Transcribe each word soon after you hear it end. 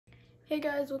Hey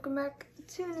guys, welcome back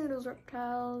to Noodles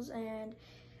Reptiles, and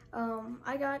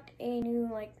I got a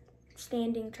new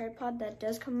standing tripod that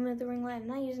does come with a ring light. I'm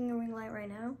not using a ring light right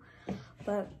now,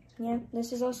 but yeah,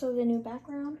 this is also the new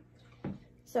background.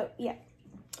 So yeah,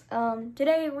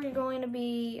 today we're going to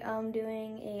be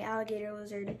doing a alligator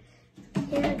lizard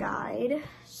hair guide.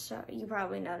 So you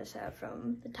probably noticed that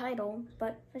from the title,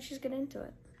 but let's just get into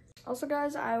it. Also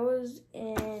guys, I was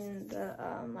in the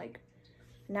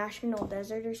national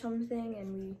desert or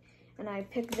something, and I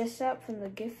picked this up from the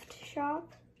gift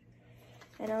shop,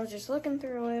 and I was just looking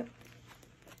through it.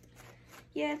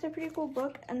 Yeah, it's a pretty cool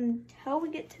book until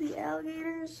we get to the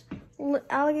alligator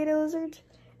lizards,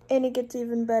 and it gets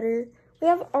even better. We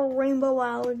have a rainbow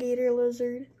alligator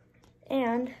lizard,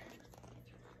 and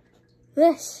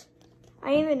this,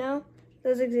 I didn't even know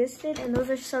those existed, and those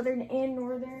are southern and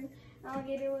northern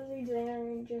alligator lizards. They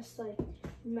aren't just like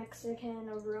Mexican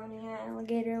or Veronian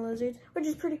alligator lizards, which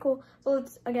is pretty cool. But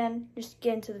let's, again, just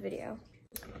get into the video.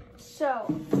 So,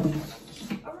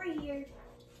 over here,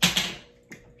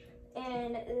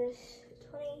 and this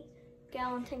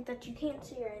 20-gallon tank that you can't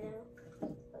see right now.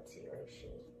 Let's see where she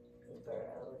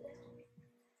burrowed.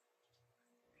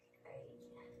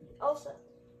 Also,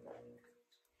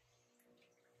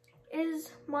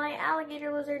 is my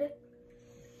alligator lizard,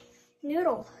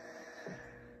 Noodle.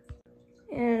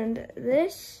 And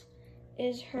this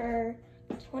is her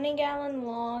 20-gallon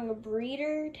long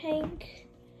breeder tank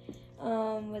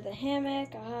with a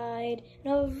hammock, a hide,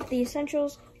 and all of the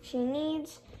essentials she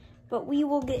needs. But we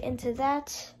will get into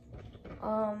that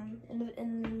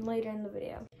later in the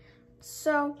video.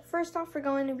 So first off, we're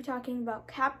going to be talking about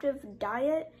captive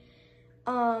diet.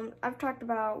 I've talked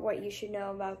about what you should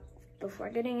know about before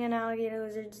getting an alligator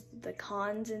lizard, the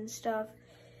cons and stuff.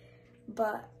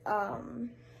 But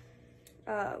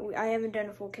I haven't done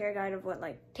a full care guide of what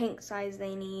tank size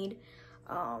they need,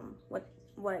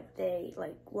 what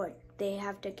they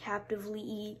have to captively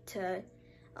eat to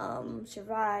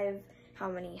survive, how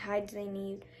many hides they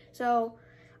need. So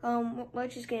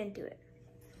let's just get into it.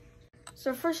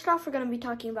 So first off, we're going to be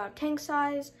talking about tank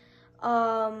size.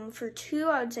 For two,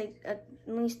 I would say at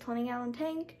least 20-gallon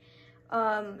tank.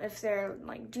 If they're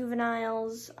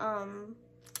juveniles,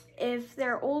 if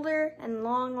they're older and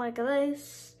long like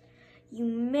this, you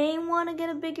may want to get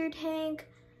a bigger tank,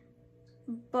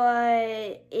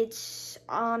 but it's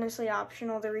honestly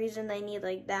optional. The reason they need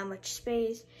that much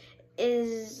space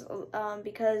is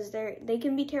because they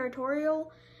can be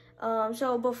territorial.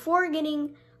 So before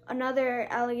getting another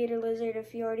alligator lizard,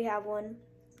 if you already have one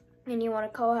and you want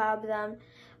to cohab them,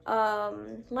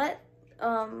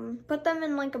 put them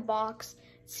in a box,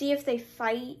 see if they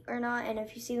fight or not, and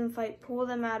if you see them fight, pull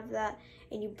them out of that,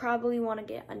 and you probably want to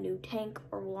get a new tank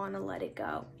or want to let it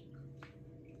go.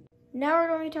 Now we're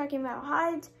going to be talking about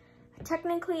hides.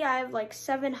 Technically, I have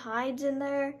 7 hides in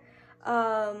there,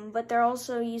 but they're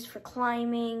also used for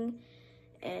climbing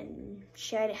and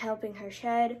helping her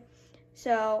shed.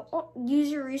 So use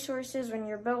your resources when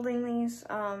you're building these.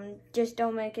 Just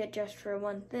don't make it just for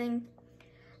one thing.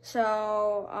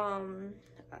 So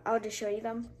I'll just show you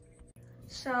them.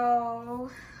 So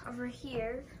over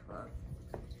here,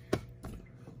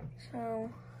 oh,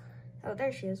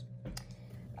 there she is.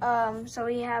 So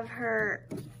we have her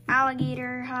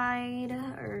alligator hide,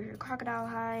 or crocodile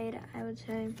hide, I would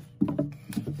say.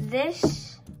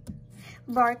 This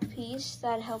bark piece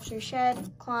that helps her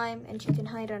shed, climb, and she can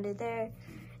hide under there.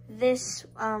 This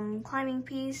climbing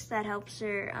piece that helps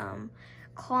her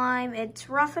climb. It's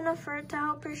rough enough for it to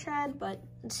help her shed, but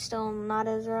it's still not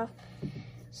as rough.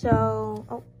 So,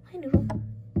 oh, hi Noodle.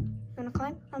 You wanna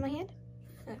climb on my hand?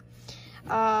 Okay.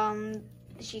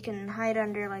 She can hide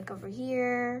under over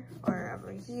here or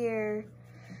over here.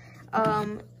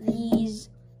 These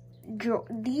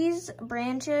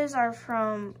branches are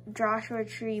from Joshua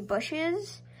tree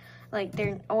bushes.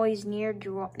 They're always near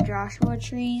Joshua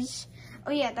trees.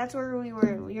 Oh yeah, that's where we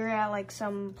were. We were at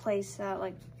some place that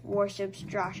worships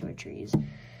Joshua trees.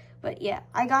 But yeah,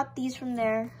 I got these from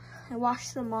there. I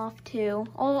washed them off too.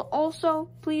 Also,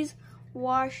 please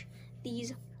wash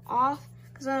these off,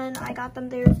 because when I got them,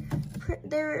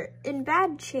 they're in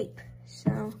bad shape.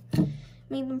 So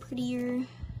made them prettier.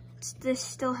 This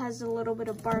still has a little bit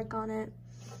of bark on it.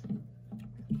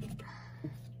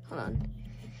 Hold on.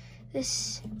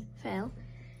 This fell.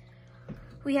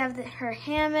 We have her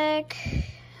hammock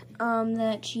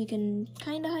that she can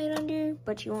kind of hide under,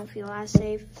 but she won't feel as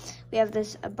safe. We have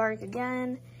this bark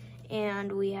again,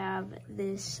 and we have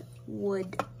this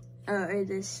wood, or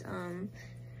this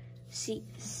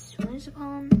what is it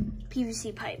called?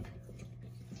 PVC pipe.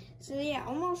 So yeah,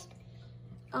 almost.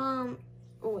 Oh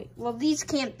wait, well these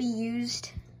can't be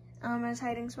used as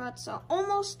hiding spots. So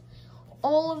almost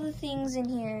all of the things in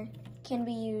here can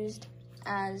be used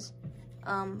as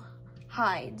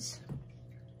hides.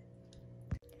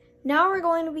 Now we're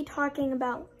going to be talking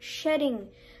about shedding.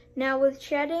 Now with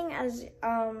shedding, as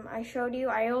I showed you,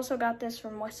 I also got this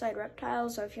from Westside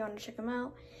Reptiles, so if you want to check them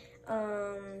out,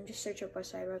 just search up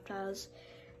Westside Reptiles.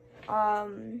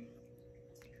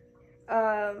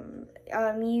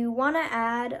 You want to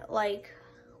add like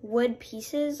wood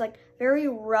pieces, like very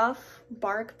rough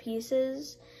bark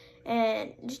pieces,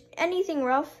 and just anything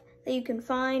rough that you can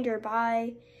find or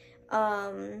buy.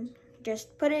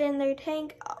 Just put it in their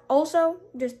tank. Also,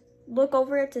 just look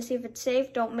over it to see if it's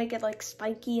safe. Don't make it like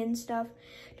spiky and stuff.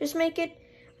 Just make it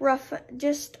rough.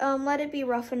 Just let it be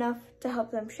rough enough to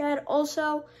help them shed.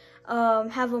 Also,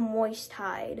 have a moist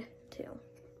hide too.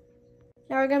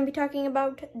 Now we're going to be talking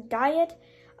about diet.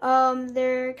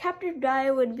 Their captive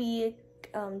diet would be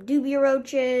dubia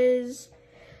roaches,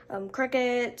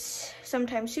 crickets,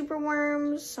 sometimes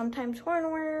superworms, sometimes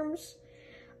hornworms.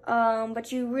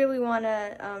 But you really want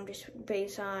to just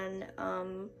base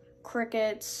on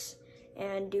crickets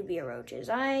and dubia roaches.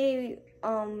 I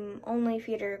only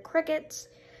feed her crickets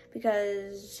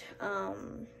because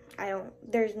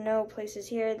there's no places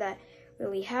here that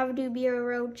really have dubia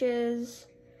roaches.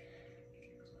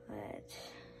 But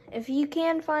if you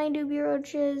can find dubia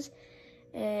roaches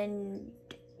and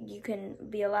you can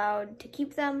be allowed to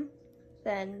keep them,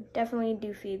 then definitely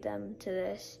do feed them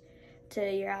to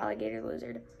your alligator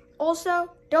lizard.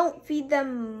 Also, don't feed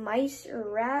them mice or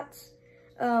rats,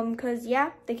 because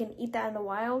yeah, they can eat that in the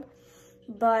wild,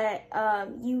 but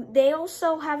they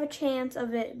also have a chance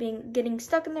of it getting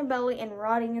stuck in their belly and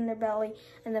rotting in their belly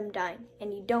and them dying,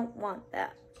 and you don't want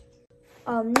that.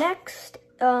 Next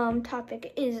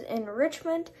topic is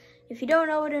enrichment. If you don't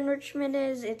know what enrichment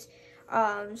is, it's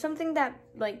something that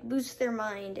like boosts their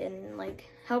mind and like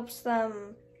helps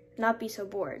them not be so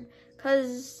bored,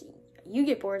 because you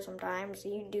get bored sometimes.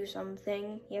 You have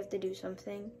to do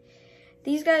something.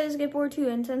 These guys get bored too,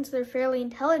 and since they're fairly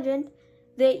intelligent,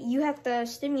 you have to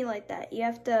stimulate that. You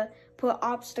have to put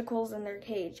obstacles in their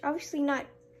cage. Obviously not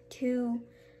too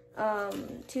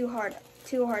hard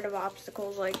of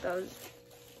obstacles like those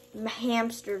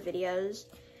hamster videos,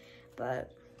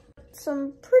 but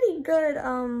some pretty good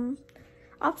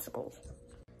obstacles.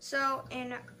 So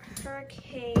in her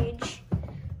cage,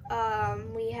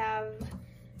 we have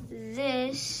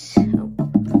this. Oh,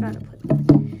 forgot to put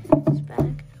this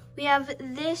back. We have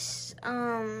this.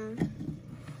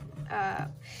 I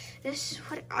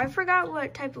forgot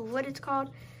what type of wood it's called,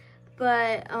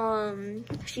 but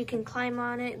she can climb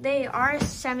on it. They are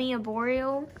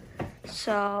semi-arboreal,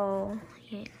 so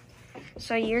yeah.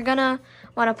 So you're gonna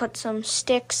want to put some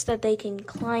sticks that they can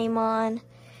climb on,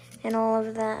 and all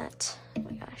of that. Oh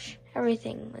my gosh,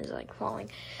 everything is like falling,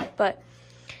 but.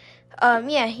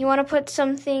 Yeah, you want to put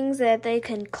some things that they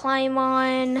can climb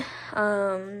on,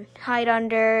 hide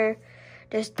under,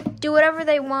 just do whatever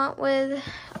they want with.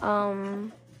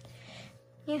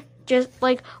 Yeah, just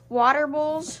like water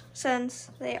bowls, since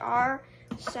they are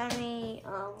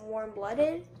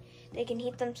warm-blooded, they can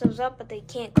heat themselves up, but they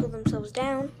can't cool themselves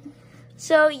down.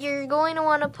 So you're going to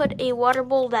want to put a water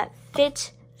bowl that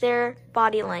fits their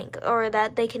body length, or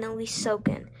that they can at least soak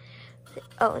in.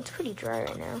 Oh, it's pretty dry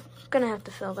right now. Gonna have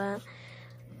to fill that.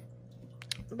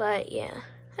 But yeah,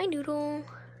 hi Noodle.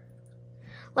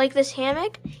 Like this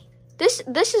hammock, this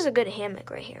is a good hammock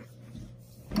right here.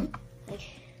 Like,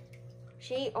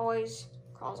 she always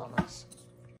crawls on this.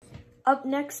 Up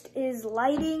next is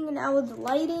lighting. Now with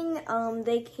lighting,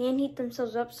 they can heat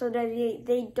themselves up, so that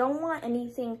they don't want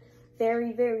anything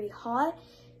very, very hot.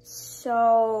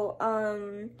 So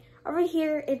over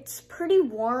here, it's pretty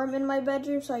warm in my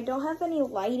bedroom, so I don't have any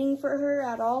lighting for her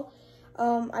at all.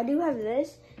 I do have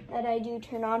this that I do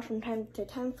turn on from time to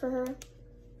time for her.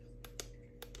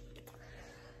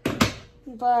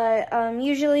 But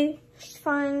usually she's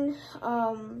fine.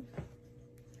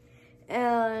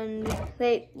 And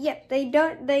they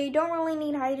don't really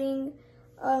need hiding.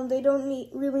 They don't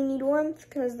really need warmth,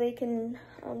 because they can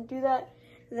do that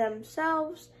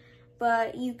themselves.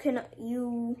 But you can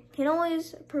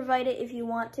always provide it if you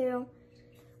want to.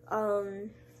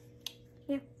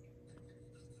 Yeah.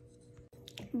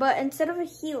 But instead of a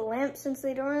heat lamp, since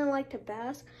they don't really like to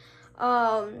bask,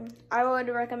 I would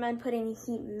recommend putting a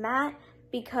heat mat,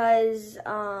 because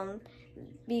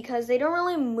they don't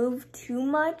really move too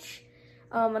much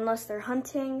unless they're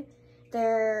hunting.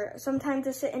 They're sometimes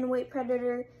a sit-and-wait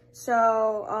predator,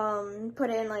 so put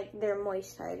it in like their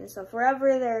moist hide and stuff,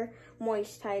 wherever their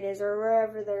moist hide is or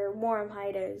wherever their warm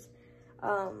hide is.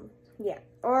 Yeah,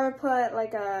 or put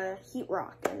like a heat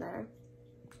rock in there.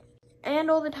 and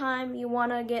all the time you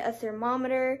want to get a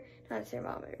thermometer. Not a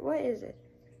thermometer. What is it?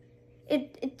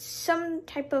 It's some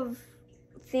type of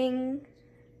thing.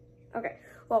 Okay.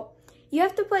 Well, you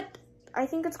have to put, I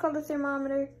think it's called a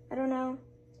thermometer. I don't know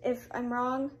if I'm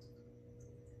wrong.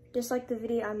 Just like the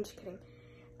video, I'm just kidding.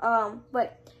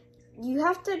 But you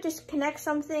have to just connect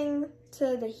something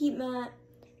to the heat mat,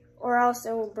 or else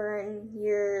it will burn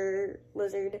your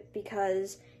lizard,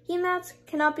 because heat mats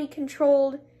cannot be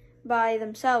controlled by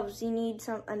themselves. You need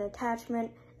an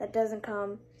attachment that doesn't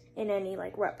come in any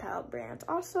like reptile brands.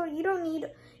 Also, you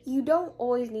don't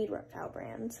always need reptile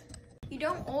brands. You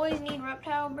don't always need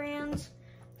reptile brands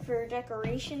for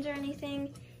decorations or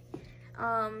anything.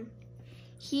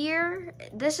 Here,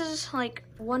 this is like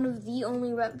one of the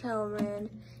only reptile brand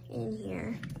in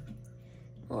here,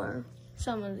 or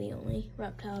some of the only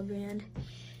reptile brand.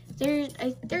 There's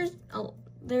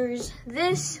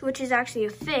this, which is actually a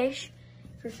fish,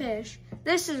 for fish.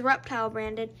 This is reptile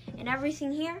branded, and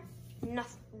everything here,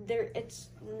 nothing. It's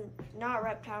not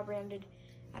reptile branded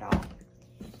at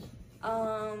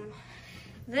all.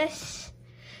 This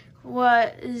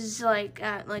was like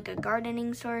at like a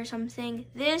gardening store or something.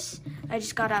 This I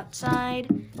just got outside,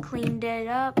 cleaned it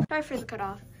up. Sorry for the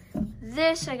cutoff.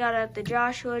 This I got at the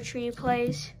Joshua Tree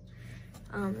place.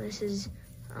 This is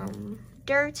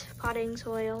dirt, potting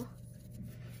soil.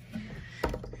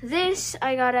 This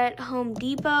I got at Home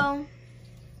Depot.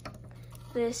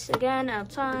 This again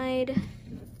outside.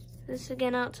 This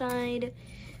again outside.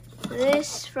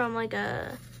 This from like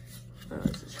a, what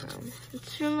was this from?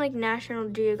 It's from like National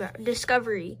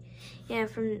Discovery. Yeah,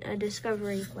 from a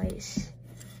Discovery place.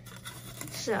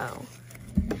 So,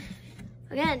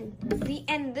 again,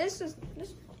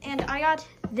 and I got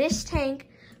this tank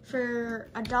for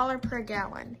 $1 per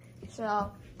gallon.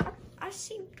 So, I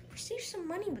received some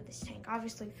money with this tank.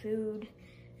 Obviously, food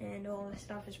and all this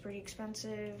stuff is pretty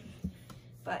expensive,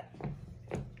 but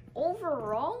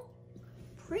overall,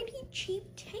 pretty cheap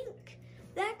tank.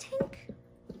 That tank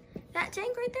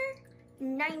right there,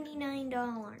 $99.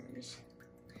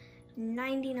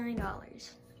 $99.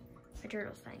 A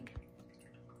turtle tank.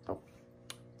 Oh,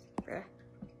 bruh.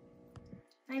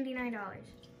 $99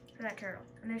 for that turtle.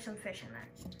 And there's some fish in there.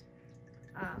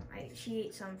 She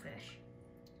ate some fish.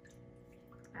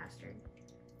 Bastard.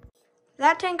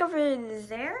 That tank over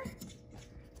there,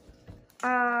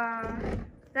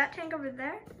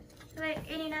 is like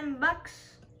 89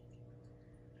 bucks.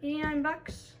 89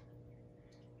 bucks.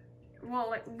 Well,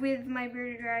 like with my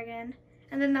bearded dragon,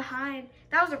 and then the hide.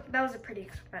 That was a pretty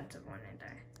expensive one right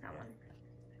there. That one.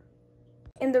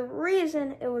 And the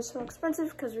reason it was so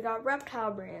expensive because we got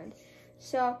reptile brand.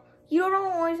 So you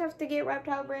don't always have to get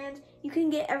reptile brands. You can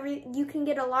get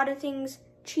a lot of things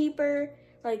cheaper,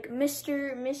 like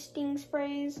misting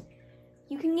sprays.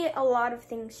 You can get a lot of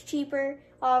things cheaper.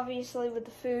 Obviously, with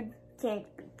the food,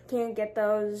 can't get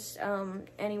those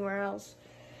anywhere else.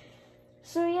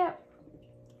 So yeah,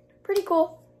 pretty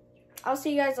cool. I'll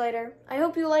see you guys later. I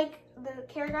hope you like the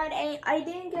care guide. I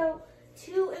didn't go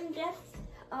too in depth.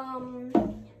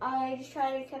 I just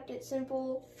tried to keep it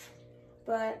simple,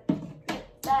 but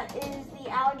that is the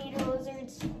alligator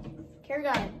lizards care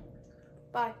guide.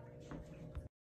 Bye.